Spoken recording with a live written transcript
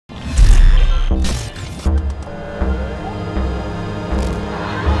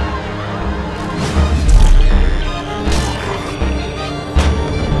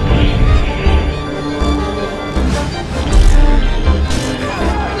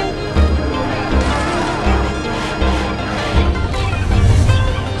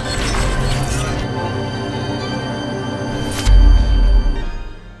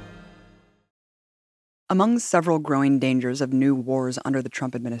Among several growing dangers of new wars under the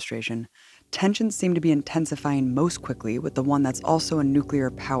Trump administration, tensions seem to be intensifying most quickly with the one that's also a nuclear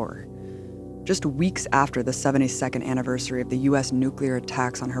power. Just weeks after the 72nd anniversary of the U.S. nuclear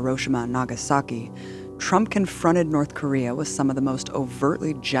attacks on Hiroshima and Nagasaki, Trump confronted North Korea with some of the most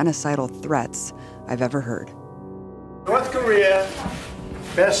overtly genocidal threats I've ever heard. North Korea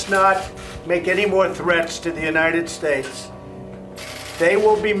best not make any more threats to the United States. They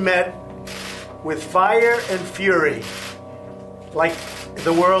will be met with fire and fury like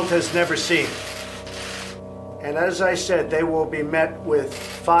the world has never seen. And as I said, they will be met with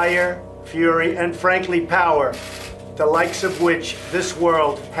fire, fury, and frankly power, the likes of which this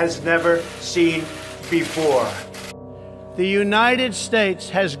world has never seen before. The United States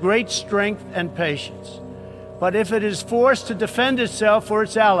has great strength and patience, but if it is forced to defend itself or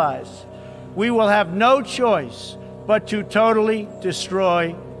its allies, we will have no choice but to totally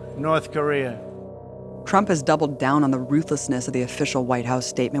destroy North Korea. Trump has doubled down on the ruthlessness of the official White House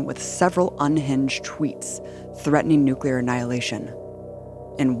statement with several unhinged tweets threatening nuclear annihilation.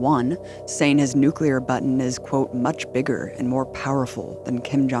 In one, saying his nuclear button is, quote, much bigger and more powerful than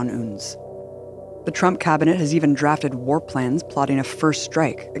Kim Jong-un's. The Trump cabinet has even drafted war plans plotting a first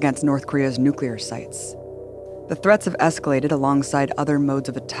strike against North Korea's nuclear sites. The threats have escalated alongside other modes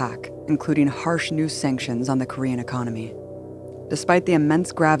of attack, including harsh new sanctions on the Korean economy. Despite the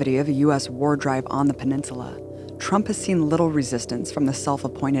immense gravity of a U.S. war drive on the peninsula, Trump has seen little resistance from the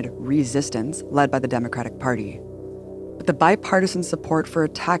self-appointed resistance led by the Democratic Party. But the bipartisan support for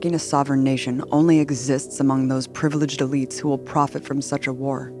attacking a sovereign nation only exists among those privileged elites who will profit from such a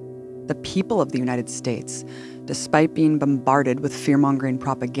war. The people of the United States, despite being bombarded with fear-mongering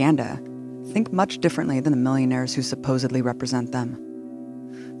propaganda, think much differently than the millionaires who supposedly represent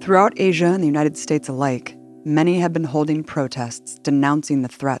them. Throughout Asia and the United States alike, many have been holding protests denouncing the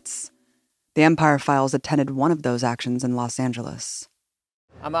threats. The Empire Files attended one of those actions in Los Angeles.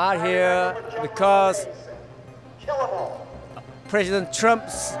 I'm out here because President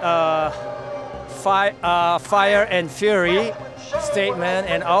Trump's fire and fury statement,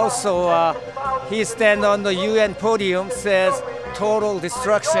 and also he stand on the UN podium, says total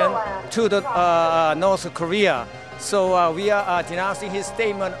destruction to the North Korea. So we are denouncing his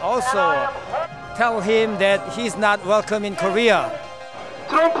statement also. Tell him that he's not welcome in Korea.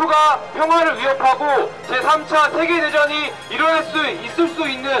 트럼프가 평화를 위협하고 제3차 세계대전이 일어날 수 있을 수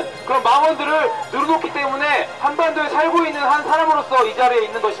있는 그런 망언들을 늘어놓기 때문에 한반도에 살고 있는 한 사람으로서 이 자리에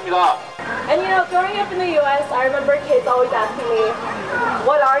있는 것입니다. And you know, growing up in the U.S., I remember kids always asking me,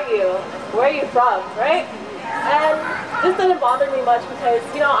 "What are you? Where are you from?" Right? And this doesn't bother me much because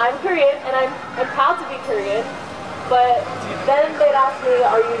you know I'm Korean and I'm proud to be Korean. But then they'd ask me,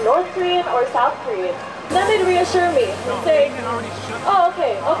 "Are you North Korean or South Korean?" Then they'd reassure me and say, "Oh,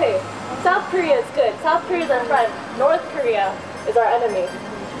 okay. South Korea is good. South Korea is our friend. North Korea is our enemy."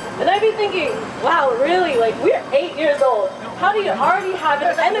 And I'd be thinking, wow, really? Like, we're 8 years old. How do you already have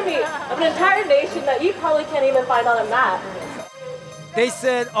an enemy of an entire nation that you probably can't even find on a map? They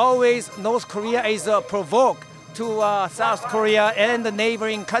said always North Korea is a provoke to South Korea and the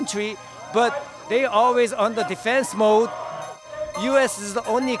neighboring country, but they always on the defense mode. U.S. is the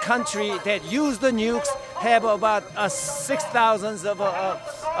only country that use the nukes, have about 6,000 of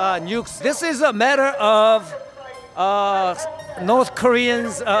nukes. This is a matter of North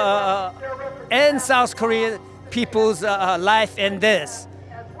Koreans and South Korean people's life and death.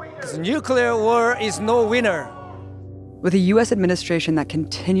 Because nuclear war is no winner. With a U.S. administration that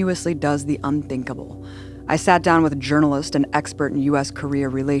continuously does the unthinkable, I sat down with journalist and expert in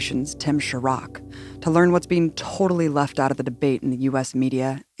U.S.-Korea relations, Tim Shorrock, to learn what's being totally left out of the debate in the U.S.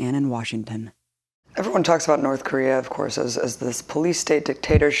 media and in Washington. Everyone talks about North Korea, of course, as this police state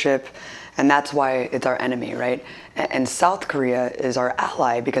dictatorship, and that's why it's our enemy, right? And South Korea is our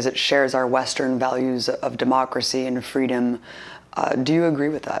ally because it shares our Western values of democracy and freedom. Do you agree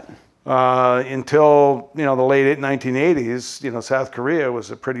with that? Until the late 1980s, South Korea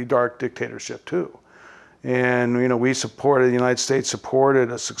was a pretty dark dictatorship too. And we supported, the United States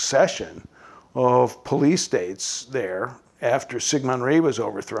supported a succession of police states there. After Syngman Rhee was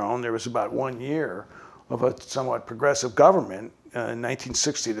overthrown, there was about 1 year of a somewhat progressive government in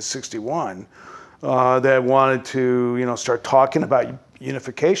 1960 to 61 that wanted to start talking about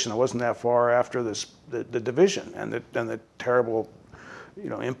unification. It wasn't that far after the division and the terrible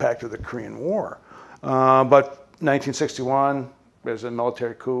impact of the Korean War. But 1961, there's a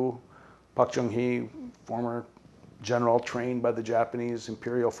military coup. Pak Chung-hee, former general trained by the Japanese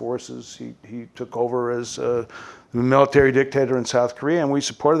imperial forces, he took over as the military dictator in South Korea, and we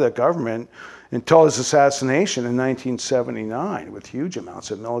supported that government until his assassination in 1979 with huge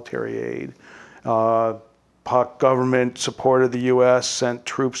amounts of military aid PAC government supported the U.S., sent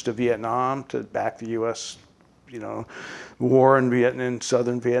troops to Vietnam to back the U.S., war in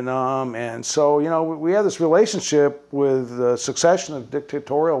southern Vietnam. And so, we had this relationship with a succession of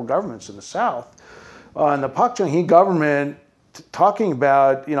dictatorial governments in the South. And the Park Chung-hee government talking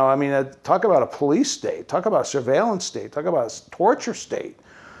about, talk about a police state, talk about a surveillance state, talk about a torture state,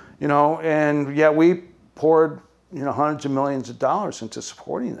 and yet we poured, hundreds of millions of dollars into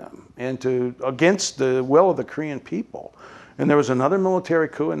supporting them and against the will of the Korean people. And there was another military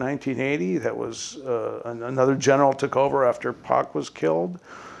coup in 1980 that was, another general took over after Park was killed.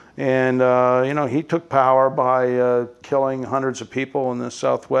 And, he took power by killing hundreds of people in the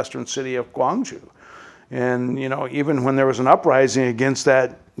southwestern city of Gwangju. And, even when there was an uprising against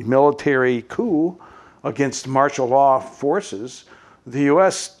that military coup, against martial law forces, the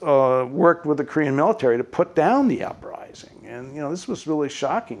U.S. Worked with the Korean military to put down the uprising. And, this was really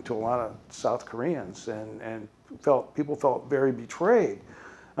shocking to a lot of South Koreans, and people felt very betrayed.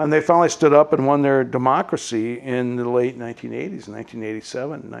 And they finally stood up and won their democracy in the late 1980s,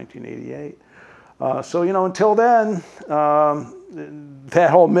 1987, 1988. So, until then, that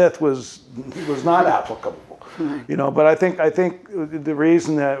whole myth was not applicable. But I think the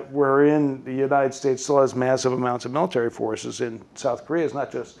reason that we're in the United States still has massive amounts of military forces in South Korea is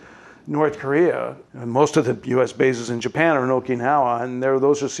not just North Korea. Most of the U.S. bases in Japan are in Okinawa, and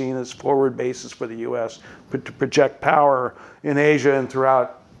those are seen as forward bases for the U.S. to project power in Asia and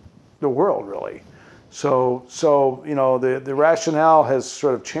throughout the world, really. So the rationale has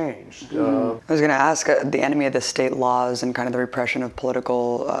sort of changed. I was going to ask, the enemy of the state laws and kind of the repression of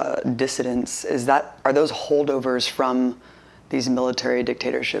political dissidents, are those holdovers from these military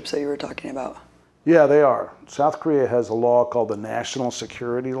dictatorships that you were talking about? Yeah, they are. South Korea has a law called the National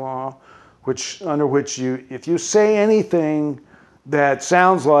Security Law, under which if you say anything that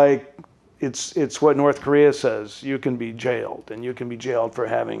sounds like it's what North Korea says, you can be jailed. And you can be jailed for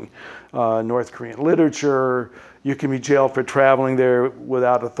having North Korean literature. You can be jailed for traveling there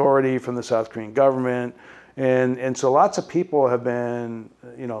without authority from the South Korean government. And so lots of people have been,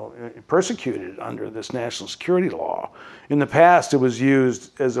 persecuted under this national security law. In the past, it was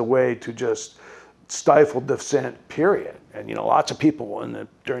used as a way to just stifle dissent, period. And, lots of people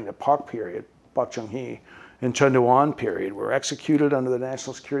during the Park period, Park Chung-hee, and Chun-doo-an period were executed under the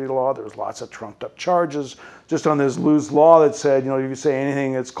national security law. There was lots of trumped up charges just on this loose law that said, if you say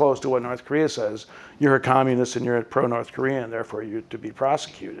anything that's close to what North Korea says, you're a communist and you're a pro-North Korean, therefore you're to be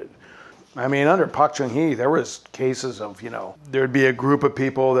prosecuted. Under Park Chung-hee, there was cases of, there'd be a group of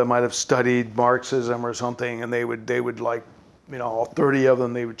people that might have studied Marxism or something, and they would like, all 30 of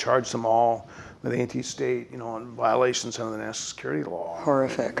them, they would charge them all with anti-state, on violations under the national security law.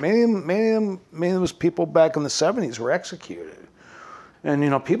 Horrific. Many of those people back in the 70s were executed.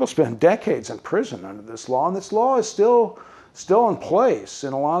 And, people spent decades in prison under this law, and this law is still in place.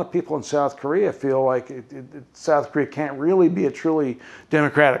 And a lot of people in South Korea feel like South Korea can't really be a truly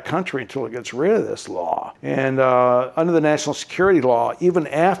democratic country until it gets rid of this law. And under the national security law, even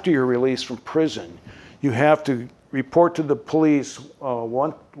after you're released from prison, you have to report to the police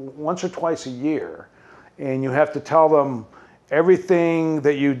once or twice a year, and you have to tell them everything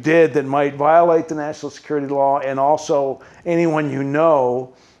that you did that might violate the national security law, and also anyone you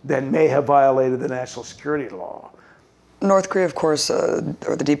know that may have violated the national security law. North Korea, of course, or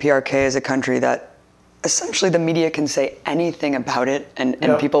the DPRK, is a country that essentially the media can say anything about it, and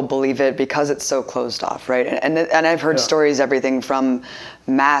people believe it because it's so closed off, right? And I've heard stories, everything from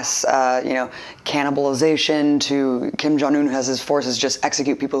mass, cannibalization to Kim Jong-un, who has his forces just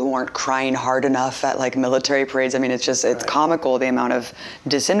execute people who aren't crying hard enough at like military parades. It's comical, the amount of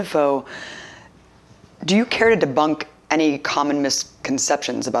disinfo. Do you care to debunk any common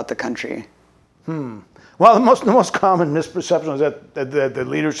misconceptions about the country? Well, the most common misperception is that the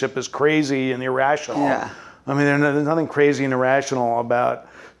leadership is crazy and irrational. Yeah. There's nothing crazy and irrational about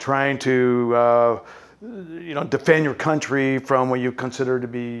trying to, defend your country from what you consider to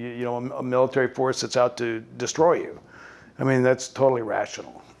be, a military force that's out to destroy you. That's totally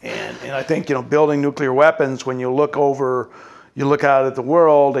rational. And I think, building nuclear weapons, when you look out at the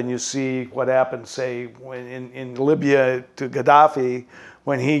world and you see what happened, say, in Libya to Gaddafi,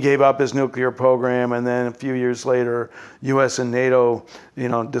 when he gave up his nuclear program, and then a few years later, U.S. and NATO,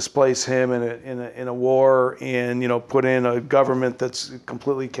 displaced him in a war, and put in a government that's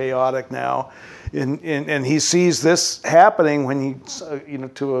completely chaotic now, and he sees this happening when he,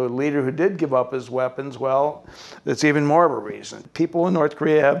 to a leader who did give up his weapons. Well, that's even more of a reason. People in North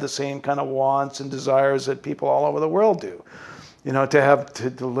Korea have the same kind of wants and desires that people all over the world do.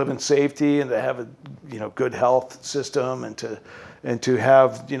 To live in safety and to have a good health system, and to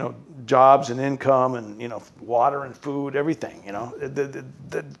have jobs and income and, you know, water and food, everything, you know.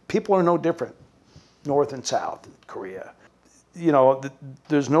 The people are no different, North and South Korea. You know,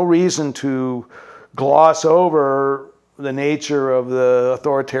 there's no reason to gloss over the nature of the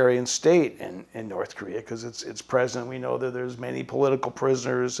authoritarian state in North Korea, because it's present. We know that there's many political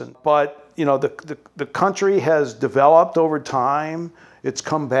prisoners, but you know, the country has developed over time. It's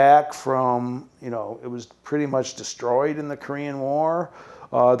come back from, you know, it was pretty much destroyed in the Korean War.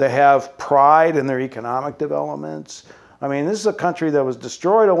 They have pride in their economic developments. I mean, this is a country that was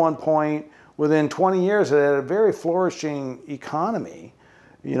destroyed at one point. Within 20 years, it had a very flourishing economy.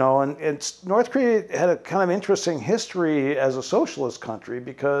 You know, and North Korea had a kind of interesting history as a socialist country,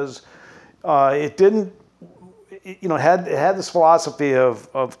 because it didn't, you know, it had this philosophy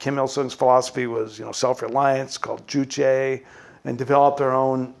of Kim Il-sung's philosophy was, you know, self-reliance, called Juche, and developed their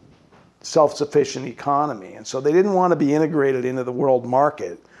own self-sufficient economy. And so they didn't want to be integrated into the world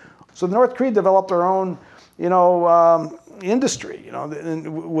market. So North Korea developed their own, you know, industry, you know,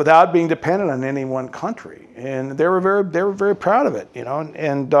 without being dependent on any one country, and they were very proud of it, you know.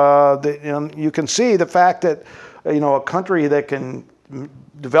 And you know, you can see the fact that, you know, a country that can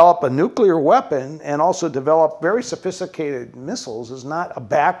develop a nuclear weapon and also develop very sophisticated missiles is not a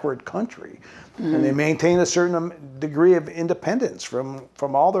backward country, and they maintain a certain degree of independence from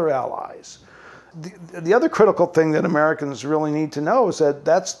all their allies. The other critical thing that Americans really need to know is that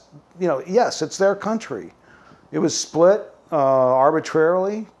that's, you know, yes, it's their country. It was split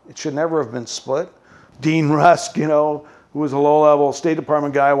arbitrarily. It should never have been split. Dean Rusk, you know, who was a low-level State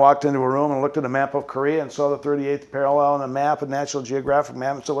Department guy, walked into a room and looked at a map of Korea and saw the 38th parallel on a map, a National Geographic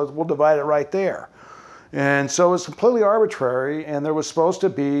map, and said, we'll divide it right there. And so it was completely arbitrary, and there was supposed to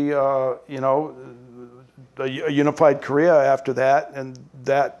be, you know, a unified Korea after that, and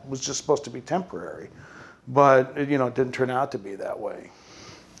that was just supposed to be temporary. But, you know, it didn't turn out to be that way.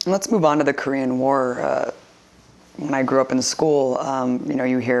 Let's move on to the Korean War. When I grew up in school, you know,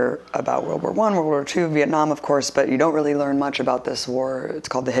 you hear about World War I, World War II, Vietnam, of course, but you don't really learn much about this war. It's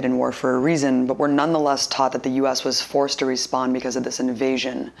called the Hidden War for a reason, but we're nonetheless taught that the U.S. was forced to respond because of this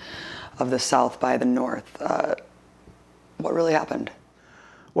invasion of the South by the North. What really happened?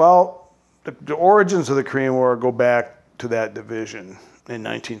 Well, the origins of the Korean War go back to that division in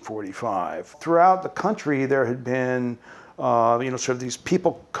 1945. Throughout the country, there had been, you know, sort of these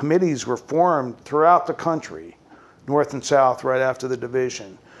people committees were formed throughout the country, North and South, right after the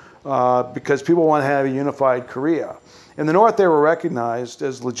division, because people want to have a unified Korea. In the North, they were recognized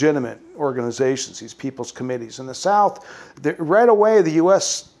as legitimate organizations, these people's committees. In the South, right away, the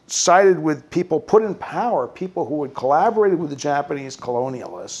U.S. sided with people, put in power people who had collaborated with the Japanese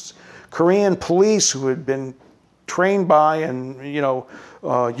colonialists, Korean police who had been trained by and, you know,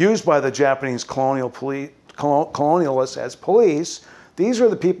 used by the Japanese colonialists as police. These are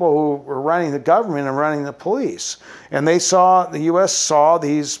the people who were running the government and running the police. And they saw, the U.S. saw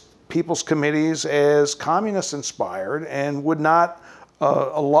these people's committees as communist inspired and would not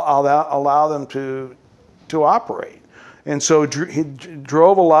allow them to operate. And so he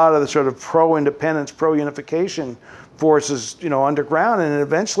drove a lot of the sort of pro-independence, pro-unification forces, you know, underground, and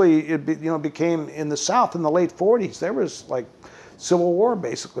eventually it became in the South in the late 40s. There was like civil war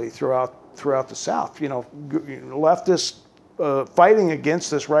basically throughout the South. You know, leftists fighting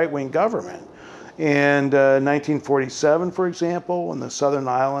against this right-wing government. And 1947, for example, on the southern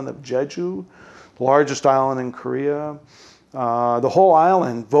island of Jeju, the largest island in Korea, the whole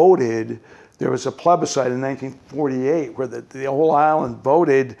island voted. There was a plebiscite in 1948 where the whole island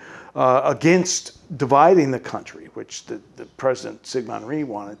voted against dividing the country, which the President Syngman Rhee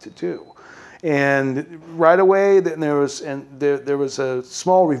wanted to do. And right away, there was a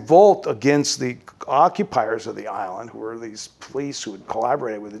small revolt against the occupiers of the island, who were these police who had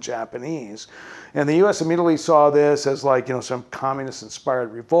collaborated with the Japanese. And the U.S. immediately saw this as like, you know, some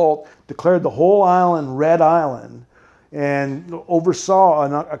communist-inspired revolt, declared the whole island Red Island, and oversaw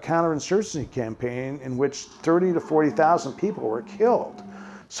a counterinsurgency campaign in which 30,000 to 40,000 people were killed.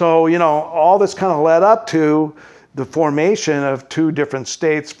 So, you know, all this kind of led up to the formation of two different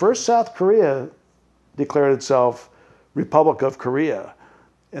states. First, South Korea declared itself Republic of Korea.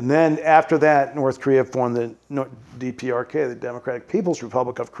 And then after that, North Korea formed the DPRK, the Democratic People's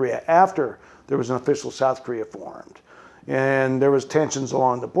Republic of Korea, after there was an official South Korea formed. And there was tensions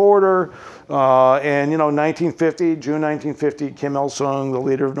along the border. And, you know, June 1950, Kim Il-sung, the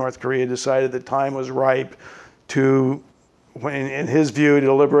leader of North Korea, decided the time was ripe to, in his view,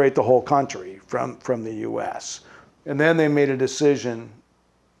 to liberate the whole country from the U.S. And then they made a decision,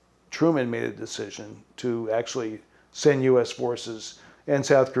 Truman made a decision to actually send U.S. forces and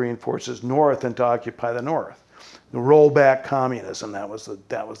South Korean forces north and to occupy the North. The rollback communism, that was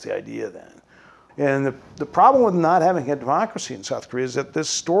the idea then. And the problem with not having a democracy in South Korea is that this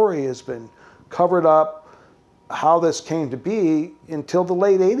story has been covered up, how this came to be, until the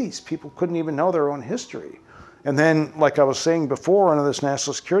late 80s. People couldn't even know their own history. And then, like I was saying before, under this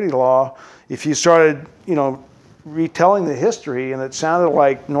national security law, if you started, retelling the history and it sounded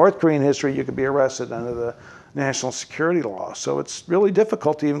like North Korean history, you could be arrested under the national security law. So it's really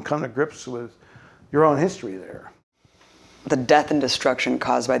difficult to even come to grips with your own history there. The death and destruction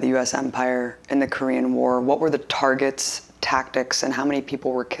caused by the U.S. empire in the Korean War, what were the targets, tactics, and how many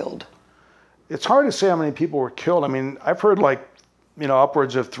people were killed? It's hard to say how many people were killed. I mean, I've heard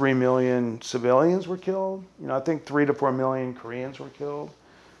upwards of 3 million civilians were killed. I think 3 to 4 million Koreans were killed.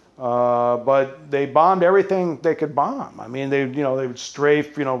 But they bombed everything they could bomb. I mean, they would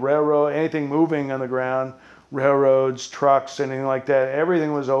strafe, railroad, anything moving on the ground, railroads, trucks, anything like that.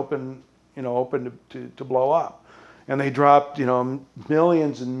 Everything was open to blow up. And they dropped,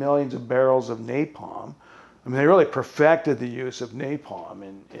 millions and millions of barrels of napalm. I mean, they really perfected the use of napalm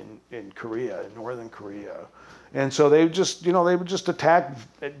in Korea, in northern Korea. And so they just, they would just attack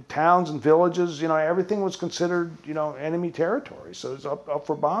towns and villages. Everything was considered, enemy territory. So it was up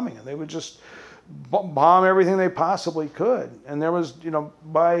for bombing. And they would just bomb everything they possibly could. And there was,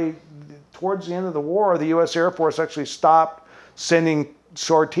 towards the end of the war, the U.S. Air Force actually stopped sending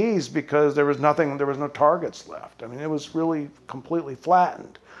sorties because there was no targets left. I mean, it was really completely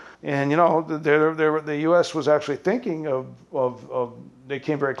flattened. And the U.S. was actually thinking of they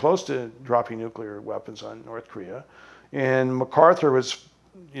came very close to dropping nuclear weapons on North Korea, and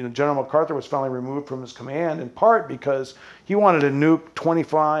General MacArthur was finally removed from his command in part because he wanted to nuke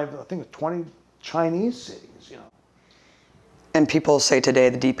 20 Chinese cities. And people say today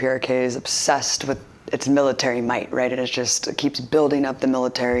the DPRK is obsessed with its military might, right? It just keeps building up the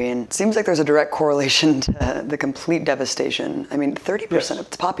military, and it seems like there's a direct correlation to the complete devastation. I mean, 30% of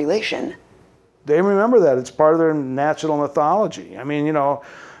its population. They remember that. It's part of their national mythology. I mean,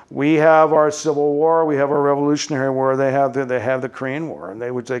 we have our Civil War, we have our Revolutionary War, they have the Korean War, and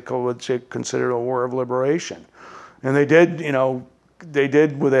they would consider it a war of liberation. And they did,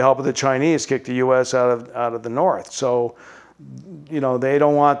 with the help of the Chinese, kick the U.S. out of the North. So, they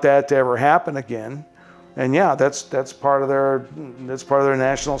don't want that to ever happen again. And yeah, that's part of their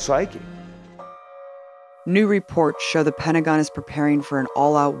national psyche. New reports show the Pentagon is preparing for an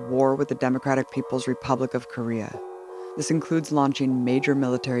all-out war with the Democratic People's Republic of Korea. This includes launching major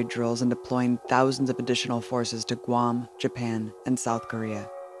military drills and deploying thousands of additional forces to Guam, Japan, and South Korea,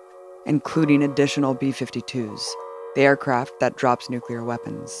 including additional B-52s, the aircraft that drops nuclear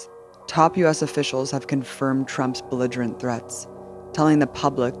weapons. Top U.S. officials have confirmed Trump's belligerent threats, telling the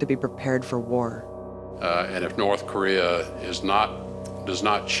public to be prepared for war. And if North Korea does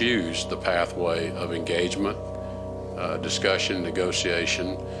not choose the pathway of engagement, discussion,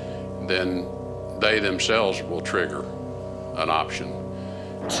 negotiation, then they themselves will trigger an option.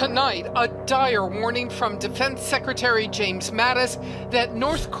 Tonight, a dire warning from Defense Secretary James Mattis that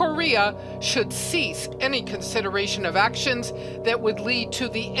North Korea should cease any consideration of actions that would lead to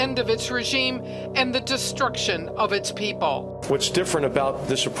the end of its regime and the destruction of its people. What's different about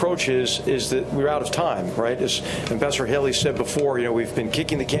this approach is that we're out of time, right? As Ambassador Haley said before, we've been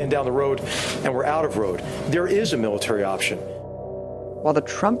kicking the can down the road and we're out of road. There is a military option. While the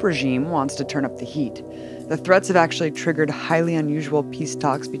Trump regime wants to turn up the heat, the threats have actually triggered highly unusual peace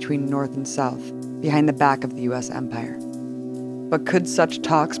talks between North and South, behind the back of the U.S. empire. But could such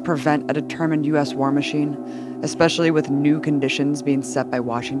talks prevent a determined U.S. war machine, especially with new conditions being set by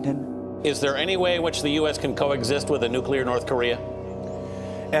Washington? Is there any way in which the U.S. can coexist with a nuclear North Korea?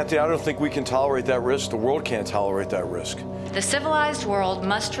 Anthony, I don't think we can tolerate that risk. The world can't tolerate that risk. The civilized world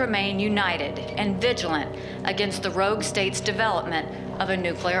must remain united and vigilant against the rogue state's development of a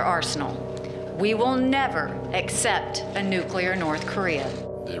nuclear arsenal. We will never accept a nuclear North Korea.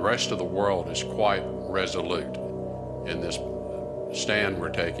 The rest of the world is quite resolute in this stand we're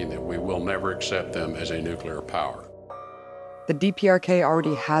taking that we will never accept them as a nuclear power. The DPRK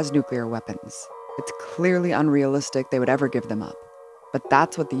already has nuclear weapons. It's clearly unrealistic they would ever give them up. But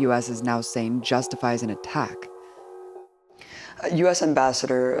that's what the U.S. is now saying justifies an attack. U.S.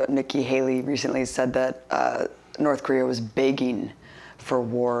 Ambassador Nikki Haley recently said that North Korea was begging for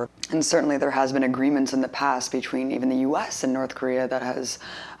war. And certainly there has been agreements in the past between even the U.S. and North Korea that has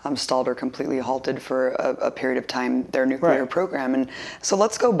stalled or completely halted for a period of time their nuclear program. And so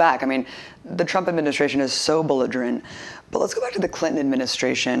let's go back. I mean, the Trump administration is so belligerent, but let's go back to the Clinton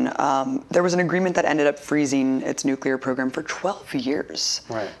administration. There was an agreement that ended up freezing its nuclear program for 12 years.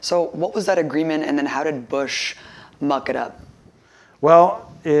 Right. So what was that agreement, and then how did Bush muck it up?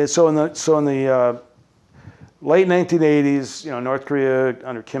 Well, so in the late 1980s, North Korea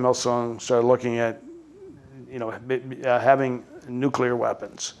under Kim Il-sung started looking at, having nuclear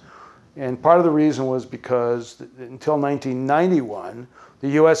weapons. And part of the reason was because until 1991, the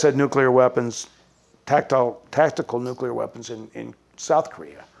U.S. had nuclear weapons, tactical nuclear weapons in South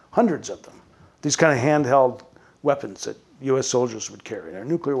Korea, hundreds of them. These kind of handheld weapons that U.S. soldiers would carry. Their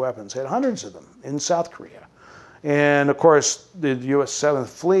nuclear weapons had hundreds of them in South Korea. And of course, the U.S. 7th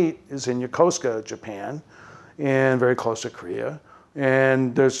Fleet is in Yokosuka, Japan, and very close to Korea.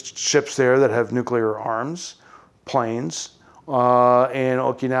 And there's ships there that have nuclear arms, planes. And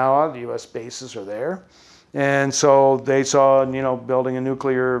Okinawa, the U.S. bases are there. And so they saw, building a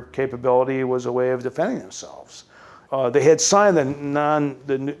nuclear capability was a way of defending themselves. They had signed the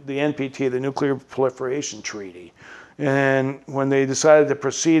NPT, the Nuclear Proliferation Treaty. And when they decided to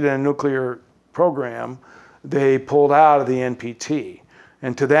proceed in a nuclear program, they pulled out of the NPT.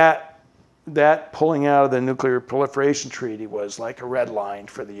 And to that pulling out of the Nuclear Proliferation Treaty was like a red line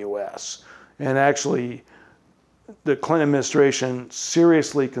for the U.S. And actually, the Clinton administration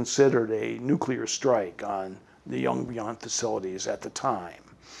seriously considered a nuclear strike on the Yongbyon facilities at the time.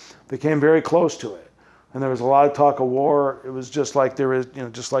 They came very close to it. And there was a lot of talk of war. It was just like there is,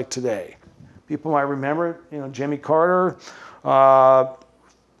 just like today. People might remember, Jimmy Carter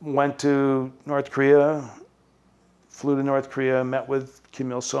went to North Korea, flew to North Korea, met with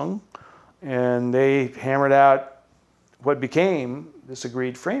Kim Il-sung, and they hammered out what became this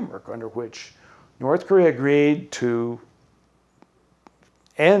agreed framework under which North Korea agreed to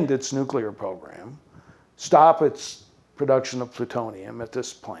end its nuclear program, stop its production of plutonium at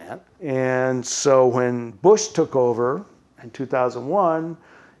this plant. And so when Bush took over in 2001,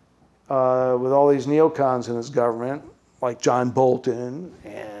 with all these neocons in his government, like John Bolton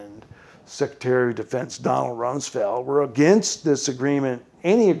and Secretary of Defense Donald Rumsfeld, were against this agreement,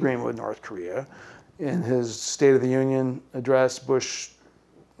 any agreement with North Korea. In his State of the Union address, Bush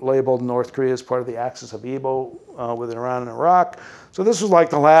labeled North Korea as part of the axis of evil with Iran and Iraq. So this was like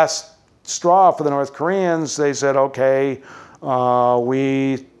the last straw for the North Koreans. They said, okay,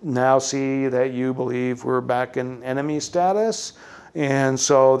 we now see that you believe we're back in enemy status. And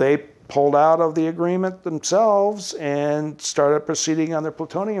so they pulled out of the agreement themselves and started proceeding on their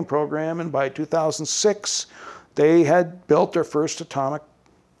plutonium program. And by 2006, they had built their first atomic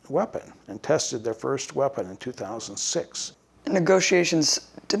weapon and tested their first weapon in 2006.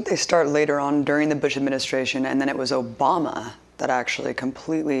 Negotiations, didn't they start later on during the Bush administration, and then it was Obama that actually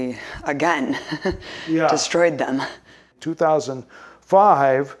completely, again, destroyed them?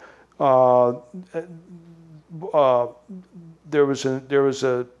 2005, there was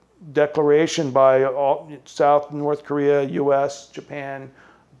a declaration by all, South and North Korea, U.S., Japan,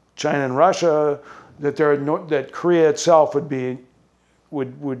 China, and Russia that Korea itself would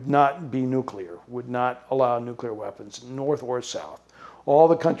not be nuclear, would not allow nuclear weapons, North or South. All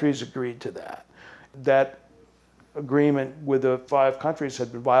the countries agreed to that. That agreement with the 5 countries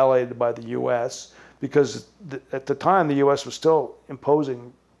had been violated by the U.S. because at the time the U.S. was still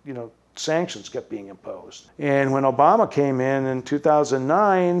imposing, sanctions kept being imposed. And when Obama came in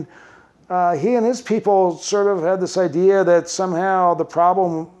 2009, he and his people sort of had this idea that somehow the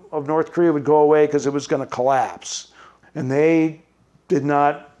problem of North Korea would go away because it was going to collapse. And they did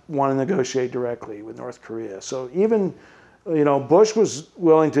not want to negotiate directly with North Korea. So even, Bush was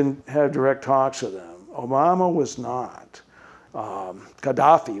willing to have direct talks with them. Obama was not.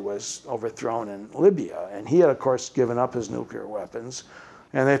 Gaddafi was overthrown in Libya, and he had, of course, given up his nuclear weapons.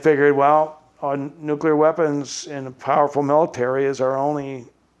 And they figured, well, nuclear weapons and a powerful military is our only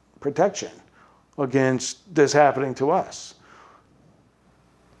protection against this happening to us.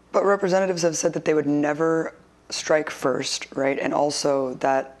 But representatives have said that they would never strike first, right? And also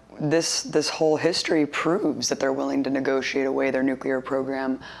that this whole history proves that they're willing to negotiate away their nuclear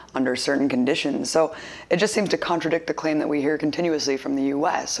program under certain conditions. So it just seems to contradict the claim that we hear continuously from the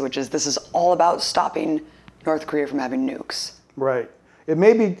U.S., which is this is all about stopping North Korea from having nukes. Right. It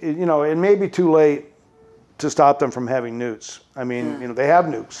may be, it may be too late to stop them from having nukes. I mean, they have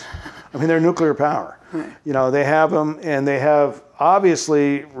nukes. I mean, they're nuclear power. Right. They have them, and they have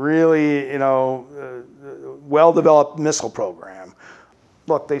obviously really, well-developed missile program.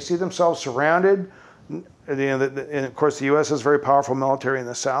 Look, they see themselves surrounded. And of course, the U.S. has a very powerful military in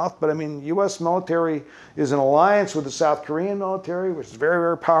the South. But I mean, U.S. military is in alliance with the South Korean military, which is a very,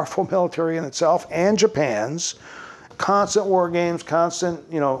 very powerful military in itself, and Japan's. Constant war games, constant,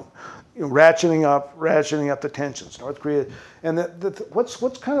 ratcheting up the tensions. North Korea, and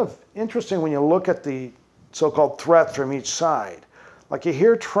what's kind of interesting when you look at the so-called threat from each side, like you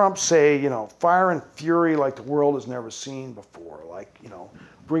hear Trump say, fire and fury like the world has never seen before, like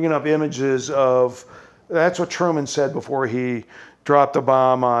bringing up images of That's what Truman said before he dropped the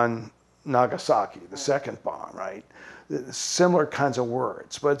bomb on Nagasaki, the second bomb, right? Similar kinds of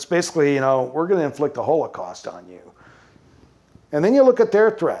words. But it's basically, we're going to inflict a Holocaust on you. And then you look at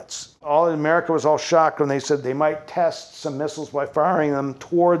their threats. America was all shocked when they said they might test some missiles by firing them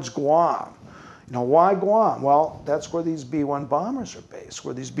towards Guam. Why Guam? Well, that's where these B-1 bombers are based,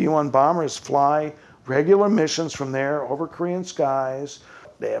 where these B-1 bombers fly regular missions from there over Korean skies.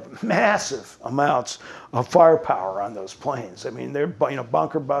 They have massive amounts of firepower on those planes. I mean, they're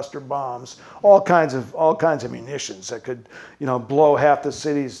bunker buster bombs, all kinds of munitions that could blow half the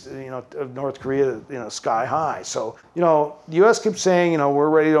cities of North Korea sky high. So the U.S. keeps saying we're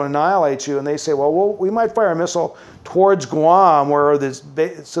ready to annihilate you, and they say, well, we might fire a missile towards Guam, where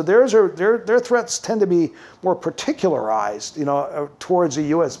so their threats tend to be more particularized towards a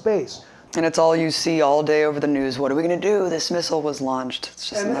U.S. base. And it's all you see all day over the news. What are we going to do? This missile was launched. It's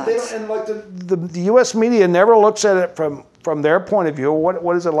just nuts. The U.S. media never looks at it from their point of view.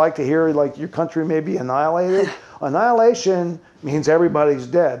 What is it like to hear your country may be annihilated? Annihilation means everybody's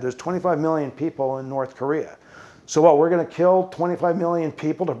dead. There's 25 million people in North Korea. So what? We're going to kill 25 million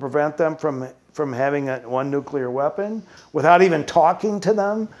people to prevent them from having one nuclear weapon without even talking to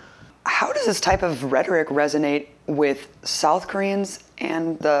them? How does this type of rhetoric resonate with South Koreans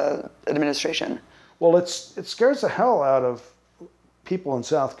and the administration? Well, it scares the hell out of people in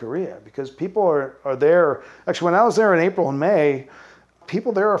South Korea, because people are there. Actually, when I was there in April and May,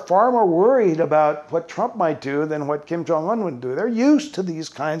 people there are far more worried about what Trump might do than what Kim Jong-un would do. They're used to these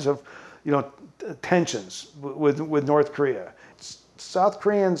kinds of tensions with North Korea. South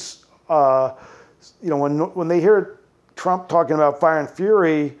Koreans, when they hear Trump talking about fire and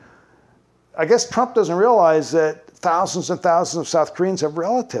fury, I guess Trump doesn't realize that thousands and thousands of South Koreans have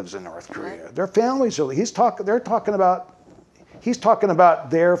relatives in North Korea. Their families are. He's talking about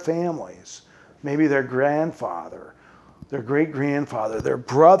their families, maybe their grandfather, their great-grandfather, their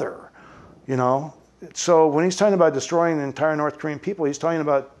brother. So when he's talking about destroying the entire North Korean people, he's talking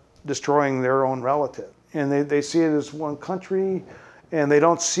about destroying their own relative. And they see it as one country, and they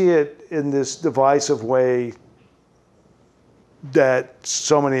don't see it in this divisive way that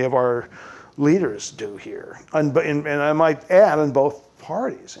so many of our leaders do here. And I might add, in both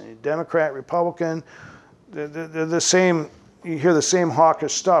parties, Democrat, Republican, they're the same. You hear the same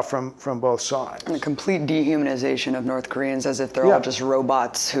hawkish stuff from both sides. And a complete dehumanization of North Koreans, as if they're all just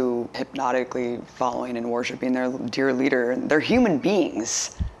robots who hypnotically following and worshiping their dear leader. They're human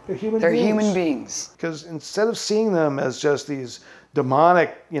beings. They're human beings. Because instead of seeing them as just these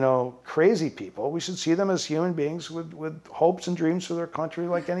demonic, crazy people, we should see them as human beings with hopes and dreams for their country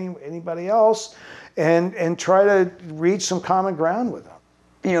like anybody else, and try to reach some common ground with them.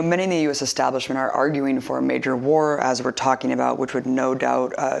 Many in the U.S. establishment are arguing for a major war, as we're talking about, which would no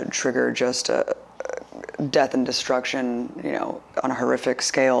doubt trigger just death and destruction, on a horrific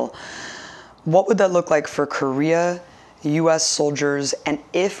scale. What would that look like for Korea, U.S. soldiers, and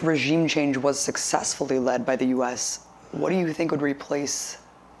if regime change was successfully led by the U.S., what do you think would replace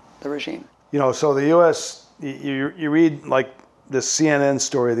the regime? So the U.S., you read like this CNN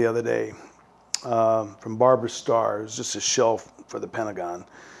story the other day from Barbara Starr. It was just a shill for the Pentagon.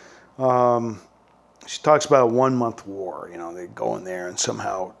 She talks about a 1-month war. They go in there and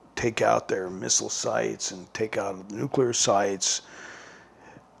somehow take out their missile sites and take out nuclear sites.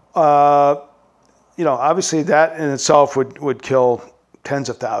 Obviously that in itself would kill tens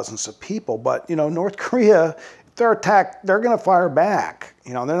of thousands of people. But, North Korea, if they're attacked, they're going to fire back.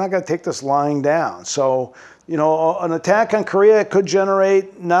 They're not going to take this lying down. So, an attack on Korea could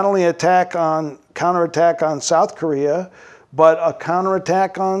generate not only counterattack on South Korea, but a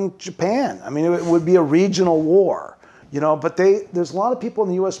counterattack on Japan. I mean, it would be a regional war. But there's a lot of people in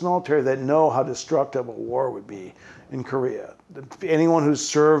the U.S. military that know how destructive a war would be in Korea. Anyone who's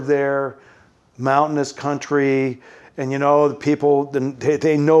served there, mountainous country, and the people,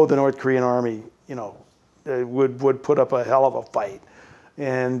 they know the North Korean army, would put up a hell of a fight,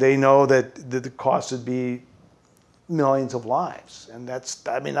 and they know that the cost would be millions of lives, and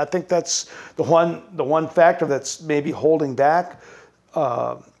I think that's the one factor that's maybe holding back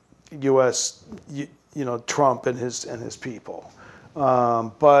U.S. Trump and his people.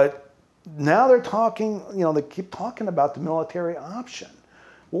 But now they're talking, they keep talking about the military option.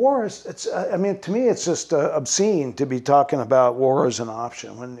 War is, to me, it's just obscene to be talking about war as an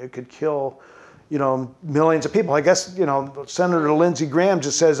option when it could kill, millions of people. I guess, Senator Lindsey Graham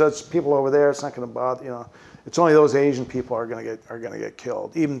just says that's people over there. It's not going to bother, it's only those Asian people are going to get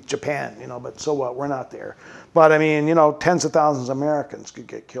killed. Even Japan, but so what? We're not there. But tens of thousands of Americans could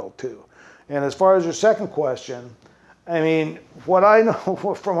get killed too. And as far as your second question, I mean, what I know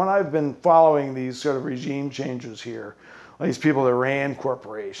from when I've been following these sort of regime changes here, these people at the RAND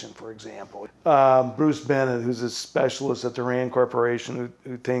Corporation, for example. Bruce Bennett, who's a specialist at the RAND Corporation,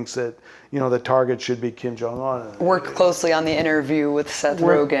 who thinks that, the target should be Kim Jong-un. Worked closely on the interview with Seth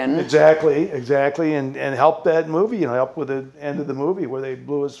Rogen. Exactly, and helped that movie, helped with the end of the movie where they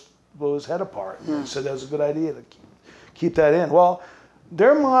blew his head apart. And said that was a good idea to keep that in. Well,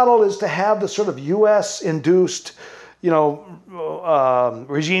 their model is to have the sort of U.S.-induced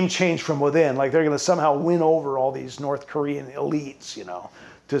regime change from within, like they're going to somehow win over all these North Korean elites,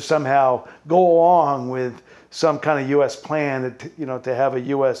 to somehow go along with some kind of U.S. plan to have a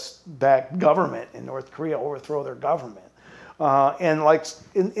U.S.-backed government in North Korea, overthrow their government. And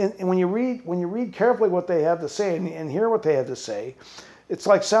when you read carefully what they have to say and hear what they have to say, it's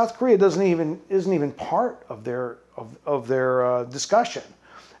like South Korea isn't even part of their discussion.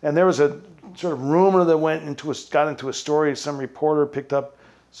 And there was a sort of rumor that got into a story. Some reporter picked up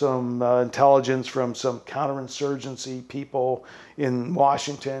some intelligence from some counterinsurgency people in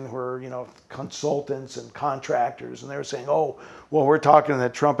Washington who are, consultants and contractors, and they were saying, "Oh, well, we're talking to the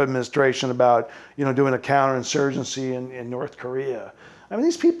Trump administration about, doing a counterinsurgency in North Korea." I mean,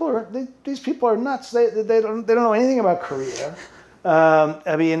 these people are nuts. They don't know anything about Korea.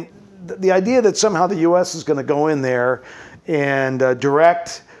 I mean, the idea that somehow the U.S. is going to go in there and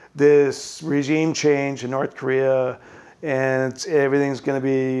direct this regime change in North Korea, and everything's going to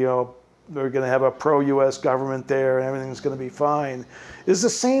be, we're going to have a pro-U.S. government there, and everything's going to be fine, is the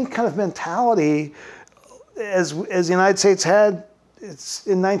same kind of mentality as the United States had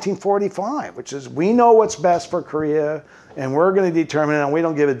in 1945, which is we know what's best for Korea, and we're going to determine it, and we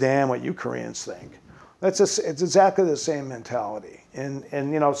don't give a damn what you Koreans think. It's exactly the same mentality, and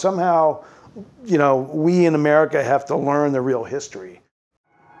somehow, we in America have to learn the real history.